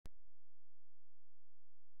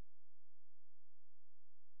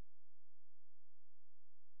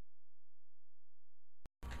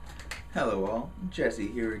Hello all, Jesse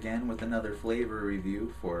here again with another flavor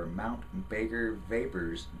review for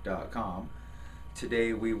mt.bakervapors.com.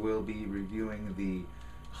 Today we will be reviewing the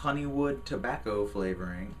Honeywood Tobacco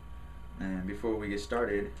flavoring. And before we get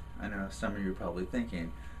started, I know some of you are probably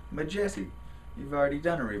thinking, but Jesse, you've already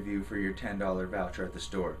done a review for your $10 voucher at the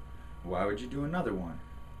store. Why would you do another one?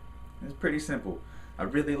 It's pretty simple. I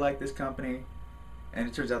really like this company, and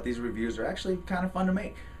it turns out these reviews are actually kind of fun to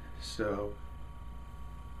make. So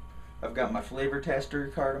I've got my flavor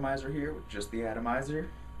tester cartomizer here with just the atomizer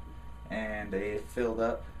and a filled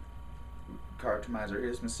up cartomizer here.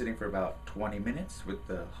 It's been sitting for about 20 minutes with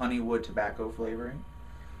the Honeywood Tobacco flavoring.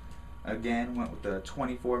 Again, went with the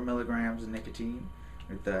 24 milligrams of nicotine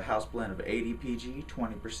with the house blend of 80 PG,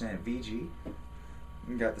 20% VG.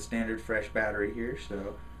 We got the standard fresh battery here,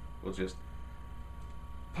 so we'll just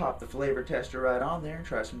pop the flavor tester right on there and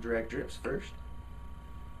try some direct drips first.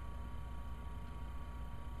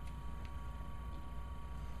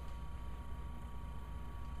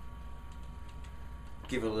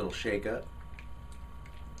 Give it a little shake up.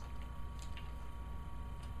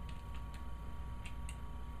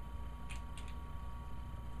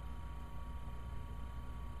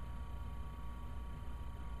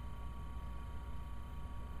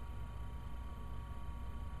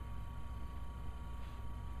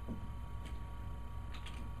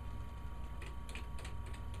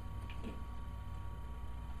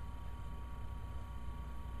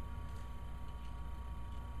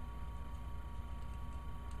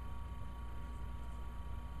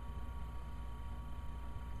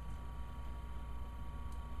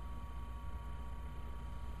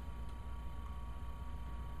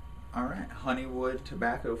 Alright, Honeywood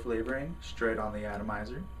Tobacco flavoring straight on the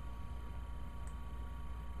atomizer.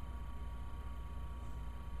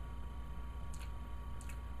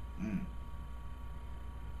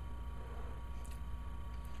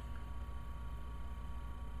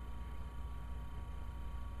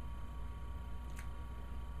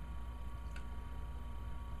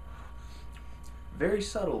 Very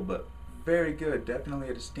subtle, but very good. Definitely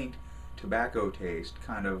a distinct tobacco taste,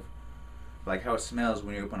 kind of like how it smells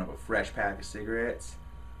when you open up a fresh pack of cigarettes.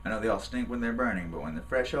 I know they all stink when they're burning, but when they're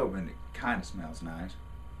fresh opened, it kind of smells nice.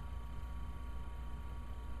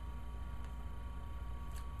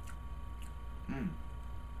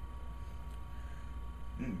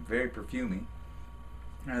 Very perfumey.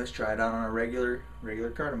 Now let's try it out on a regular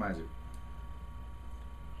cartomizer.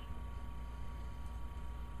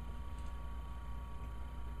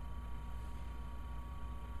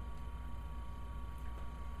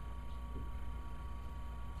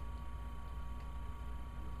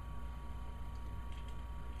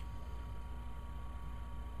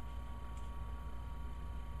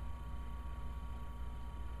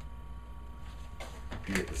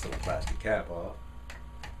 Get this little plastic cap off.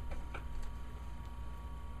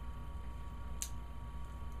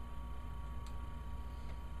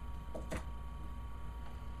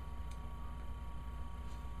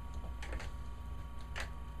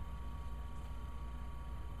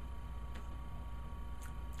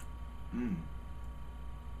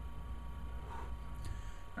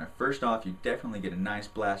 Alright, first off, you definitely get a nice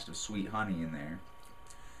blast of sweet honey in there.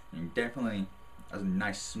 And you definitely has a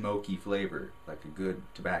nice smoky flavor, like a good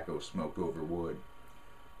tobacco smoked over wood.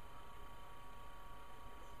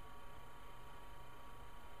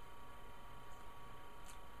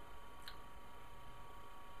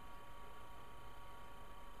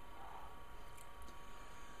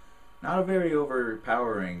 Not a very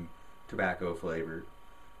overpowering tobacco flavor.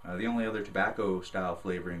 The only other tobacco style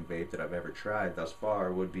flavoring vape that I've ever tried thus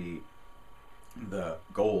far would be the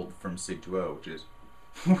Gold from Sig2O, which is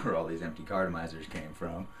where all these empty cartomizers came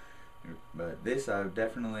from. But this I've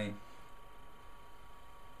definitely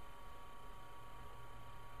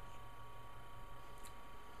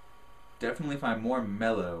find more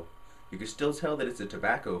mellow. You can still tell that it's a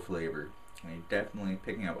tobacco flavor, and you're definitely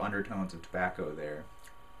picking up undertones of tobacco there.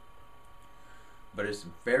 But it's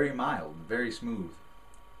very mild, very smooth.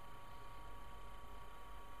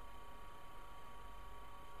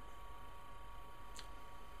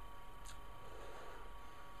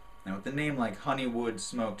 Now with a name like Honeywood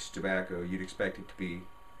Smoked Tobacco, you'd expect it to be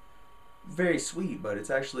very sweet, but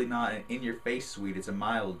it's actually not an in-your-face sweet. It's a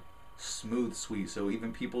mild, smooth sweet, so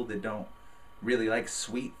even people that don't really like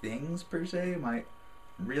sweet things per se might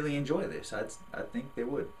really enjoy this. I think they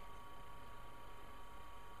would.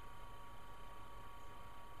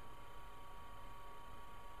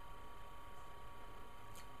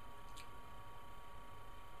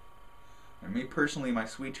 And me personally, my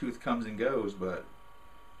sweet tooth comes and goes, but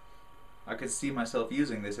I could see myself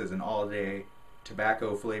using this as an all-day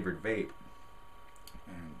tobacco flavored vape.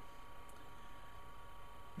 And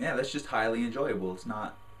yeah, that's just highly enjoyable. It's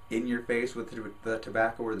not in your face with the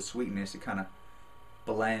tobacco or the sweetness. It kind of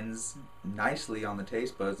blends nicely on the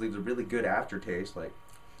taste buds, leaves a really good aftertaste. Like,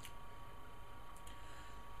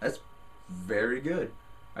 that's very good.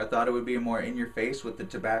 I thought it would be more in your face with the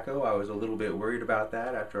tobacco. I was a little bit worried about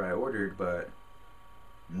that after I ordered, but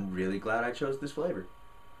I'm really glad I chose this flavor.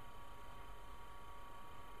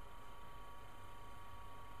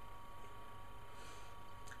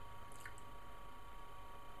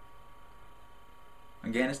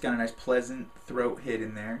 Again, it's got a nice pleasant throat hit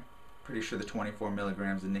in there. Pretty sure the 24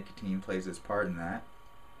 milligrams of nicotine plays its part in that.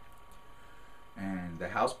 And the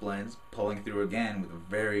house blends pulling through again with a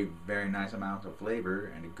very, very nice amount of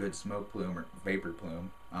flavor and a good smoke plume or vapor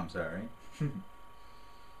plume. I'm sorry.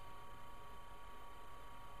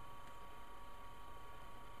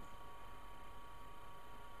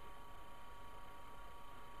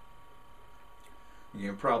 You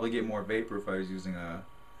can probably get more vapor if I was using a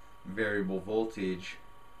variable voltage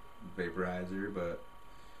vaporizer, but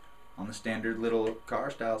on the standard little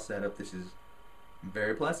car style setup, this is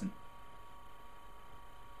very pleasant.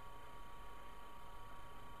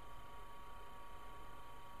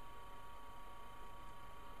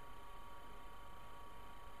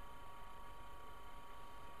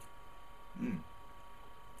 Mm.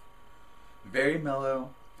 Very mellow,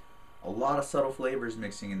 a lot of subtle flavors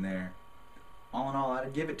mixing in there. All in all,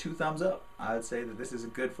 I'd give it 2 thumbs up. I'd say that this is a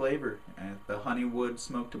good flavor. And the Honeywood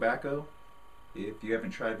smoked tobacco, if you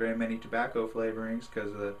haven't tried very many tobacco flavorings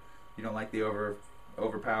because you don't like the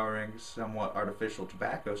overpowering, somewhat artificial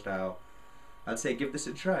tobacco style, I'd say give this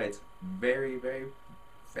a try. It's very, very,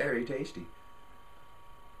 very tasty.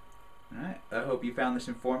 Alright, I hope you found this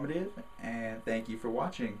informative, and thank you for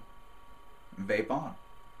watching. Vape on.